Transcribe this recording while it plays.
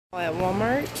At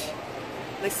Walmart.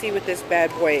 Let's see what this bad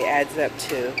boy adds up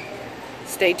to.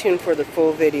 Stay tuned for the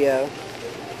full video.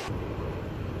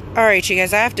 Alright, you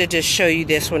guys, I have to just show you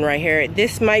this one right here.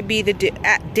 This might be the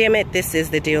damn it, this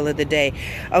is the deal of the day.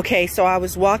 Okay, so I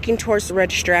was walking towards the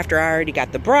register after I already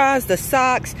got the bras, the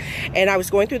socks, and I was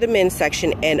going through the men's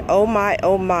section, and oh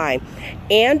my,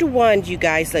 and one, you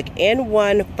guys, look, and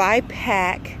one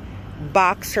 5-pack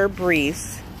boxer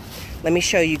briefs. Let me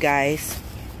show you guys.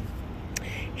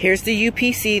 Here's the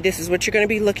UPC. This is what you're going to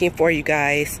be looking for, you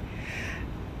guys.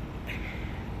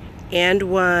 And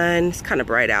one, it's kind of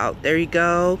bright out. There you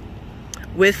go.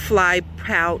 With fly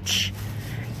pouch.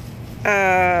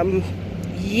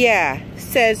 Yeah,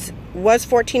 says was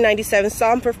 $14.97. Saw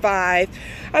them for $5.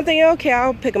 I'm thinking, okay,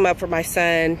 I'll pick them up for my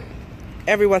son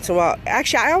every once in a while.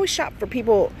 Actually, I always shop for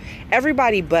people,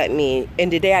 everybody but me. And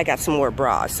today I got some more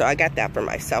bras, so I got that for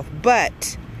myself.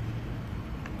 But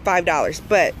 $5,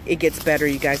 but it gets better,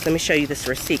 you guys. Let me show you this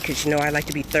receipt because you know I like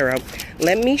to be thorough.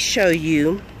 Let me show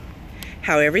you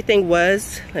how everything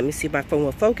was. Let me see if my phone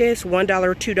will focus. $1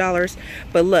 or $2.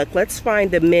 But look, let's find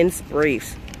the men's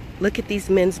briefs. Look at these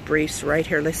men's briefs right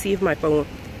here. Let's see if my phone will.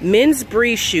 Men's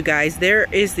briefs, you guys. There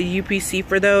is the UPC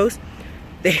for those.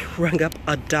 They rung up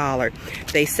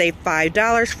 $1. They say $5,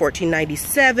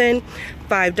 $14.97,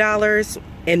 $5.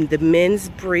 And the men's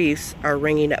briefs are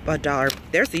ringing up $1.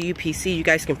 There's the UPC. You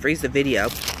guys can freeze the video.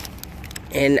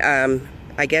 And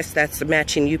I guess that's the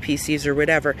matching UPCs or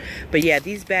whatever. But yeah,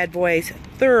 these bad boys,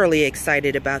 thoroughly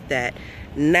excited about that.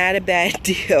 Not a bad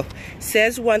deal.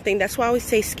 Says one thing. That's why I always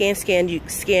say scan, you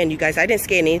guys. I didn't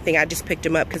scan anything. I just picked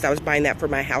them up because I was buying that for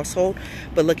my household.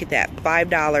 But look at that.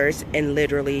 $5, and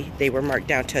literally they were marked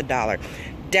down to $1.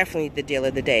 Definitely the deal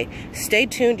of the day. Stay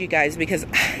tuned, you guys, because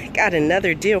I got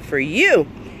another deal for you.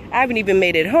 I haven't even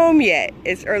made it home yet.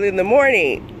 It's early in the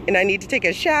morning and I need to take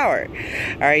a shower.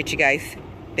 All right, you guys,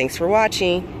 thanks for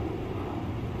watching.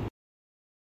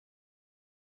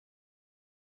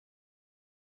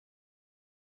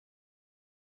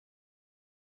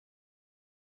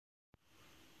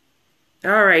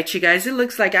 All right, you guys, it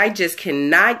looks like I just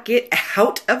cannot get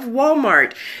out of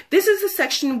Walmart. This is the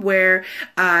section where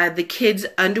the kids'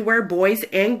 underwear, boys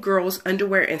and girls'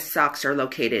 underwear and socks are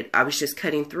located. I was just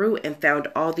cutting through and found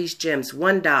all these gems.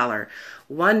 $1,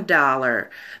 $1.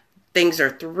 Things are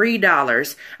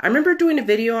 $3. I remember doing a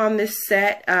video on this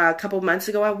set a couple months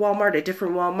ago at Walmart, a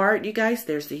different Walmart, you guys.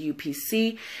 There's the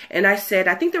UPC. And I said,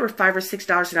 I think they were $5 or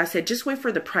 $6. And I said, just wait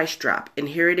for the price drop. And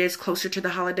here it is closer to the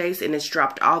holidays. And it's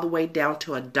dropped all the way down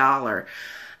to $1.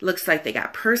 Looks like they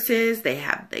got purses. They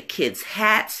have the kids'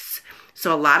 hats.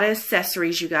 So a lot of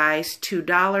accessories, you guys.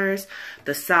 $2.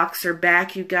 The socks are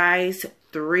back, you guys.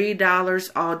 $3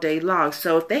 all day long.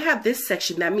 So if they have this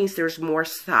section, that means there's more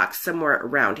socks somewhere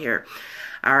around here.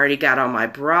 I already got all my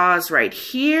bras right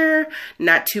here.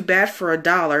 Not too bad for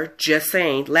 $1, just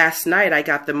saying. Last night I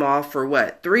got them all for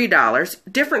what,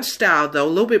 $3. Different style though, a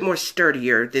little bit more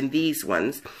sturdier than these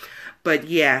ones. But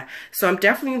yeah, so I'm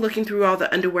definitely looking through all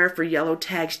the underwear for yellow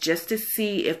tags just to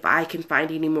see if I can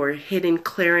find any more hidden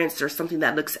clearance or something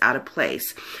that looks out of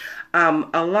place.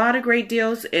 A lot of great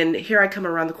deals, and here I come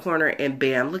around the corner and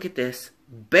bam, look at this.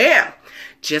 Bam!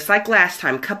 Just like last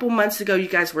time, a couple months ago, you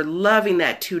guys were loving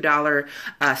that $2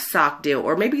 sock deal,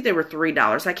 or maybe they were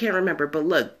 $3. I can't remember, but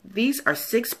look, these are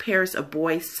 6 pairs of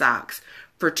boys' socks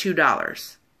for $2.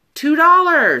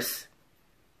 $2!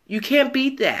 You can't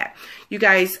beat that. You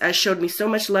guys showed me so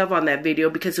much love on that video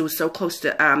because it was so close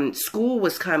to school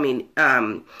was coming.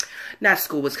 Not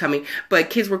school was coming, but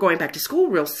kids were going back to school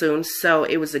real soon. So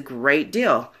it was a great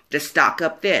deal to stock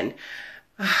up then.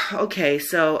 Okay,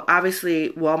 so obviously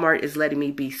Walmart is letting me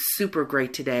be super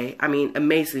great today. I mean,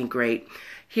 amazingly great.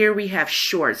 Here we have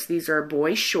shorts. These are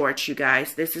boys' shorts, you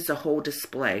guys. This is a whole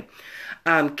display.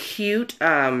 Cute.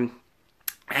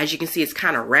 As you can see, it's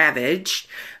kind of ravaged.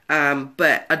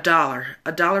 But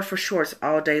 $1 for shorts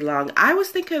all day long. I was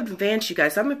thinking of advance, you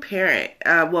guys. I'm a parent.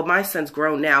 Well, my son's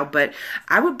grown now, but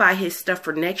I would buy his stuff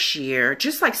for next year,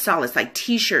 just like solids, like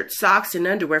t-shirts, socks, and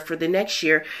underwear for the next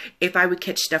year if I would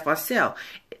catch stuff on sale.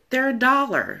 They're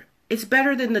 $1. It's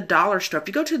better than the dollar store. If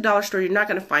you go to the dollar store, you're not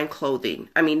going to find clothing.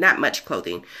 I mean, not much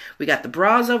clothing. We got the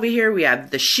bras over here. We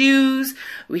have the shoes.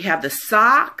 We have the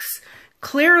socks.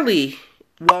 Clearly,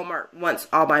 Walmart wants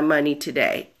all my money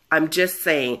today. I'm just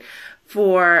saying,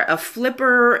 for a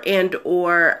flipper and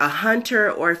or a hunter,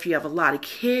 or if you have a lot of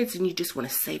kids and you just want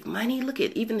to save money, look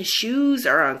at even the shoes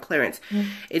are on clearance.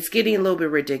 It's getting a little bit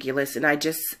ridiculous, and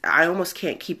I almost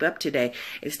can't keep up today.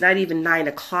 It's not even 9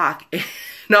 o'clock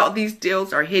and all these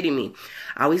deals are hitting me.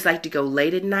 I always like to go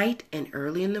late at night and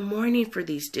early in the morning for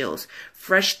these deals.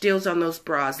 Fresh deals on those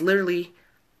bras. Literally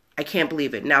I can't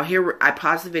believe it. Now here, I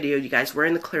paused the video, you guys. We're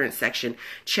in the clearance section.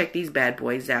 Check these bad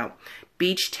boys out.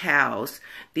 Beach towels.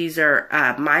 These are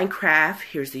Minecraft.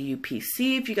 Here's the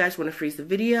UPC if you guys want to freeze the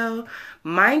video.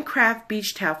 Minecraft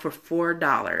beach towel for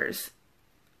 $4.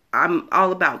 I'm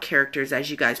all about characters, as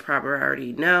you guys probably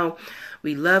already know.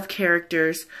 We love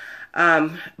characters.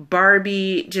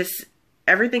 Barbie, just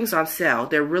everything's on sale.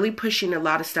 They're really pushing a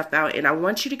lot of stuff out, and I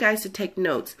want you guys to take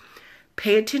notes.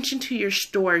 Pay attention to your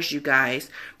stores, you guys,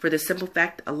 for the simple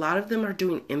fact a lot of them are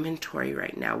doing inventory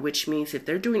right now, which means if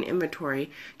they're doing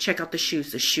inventory, check out the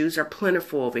shoes. The shoes are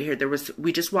plentiful over here.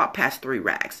 We just walked past 3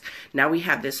 racks. Now we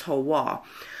have this whole wall.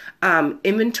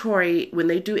 Inventory, when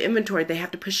they do inventory, they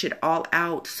have to push it all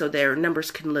out so their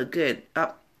numbers can look good.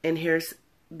 And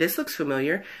this looks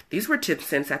familiar. These were 10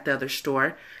 cents at the other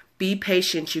store. Be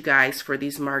patient, you guys, for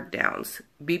these markdowns.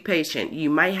 Be patient.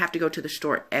 You might have to go to the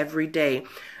store every day.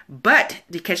 But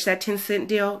to catch that 10-cent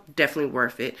deal, definitely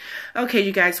worth it. Okay,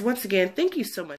 you guys, once again, thank you so much.